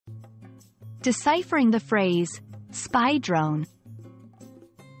Deciphering the phrase, spy drone.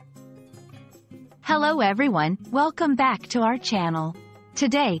 Hello everyone, welcome back to our channel.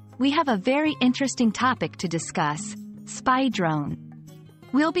 Today, we have a very interesting topic to discuss, spy drone.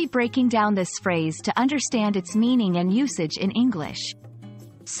 We'll be breaking down this phrase to understand its meaning and usage in English.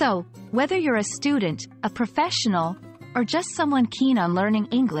 So, whether you're a student, a professional, or just someone keen on learning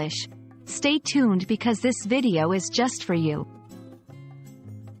English, stay tuned because this video is just for you.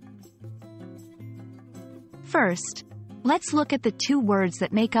 First, let's look at the two words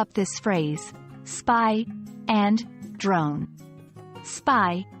that make up this phrase, spy and drone.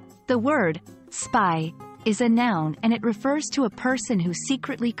 Spy. The word spy is a noun and it refers to a person who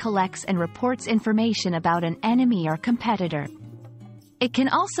secretly collects and reports information about an enemy or competitor. It can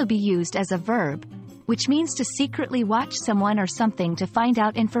also be used as a verb, which means to secretly watch someone or something to find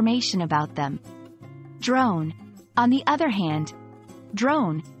out information about them. Drone. On the other hand,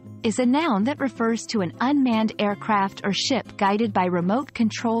 drone is a noun that refers to an unmanned aircraft or ship guided by remote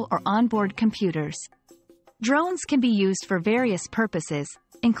control or onboard computers. Drones can be used for various purposes,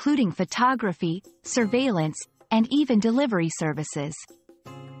 including photography, surveillance, and even delivery services.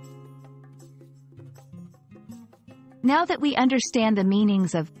 Now that we understand the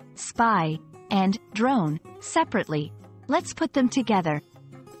meanings of spy and drone separately, let's put them together.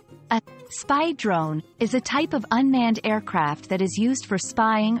 A spy drone is a type of unmanned aircraft that is used for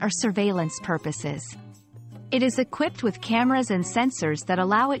spying or surveillance purposes. It is equipped with cameras and sensors that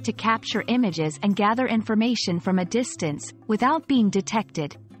allow it to capture images and gather information from a distance without being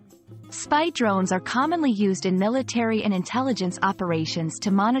detected. Spy drones are commonly used in military and intelligence operations to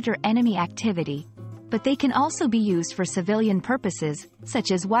monitor enemy activity, but they can also be used for civilian purposes,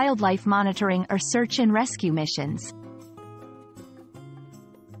 such as wildlife monitoring or search and rescue missions.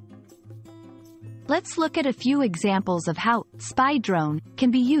 Let's look at a few examples of how spy drone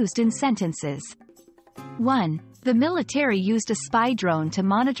can be used in sentences. 1. The military used a spy drone to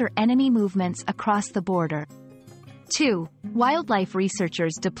monitor enemy movements across the border. 2. Wildlife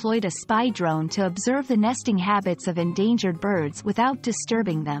researchers deployed a spy drone to observe the nesting habits of endangered birds without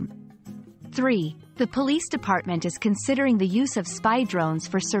disturbing them. 3. The police department is considering the use of spy drones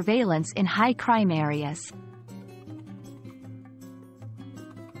for surveillance in high-crime areas.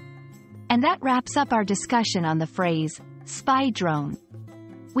 And that wraps up our discussion on the phrase, spy drone.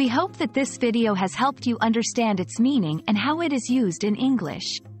 We hope that this video has helped you understand its meaning and how it is used in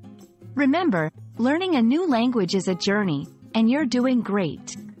English. Remember, learning a new language is a journey, and you're doing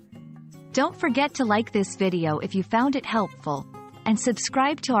great. Don't forget to like this video if you found it helpful, and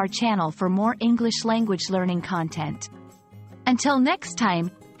subscribe to our channel for more English language learning content. Until next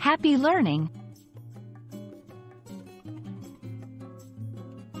time, happy learning!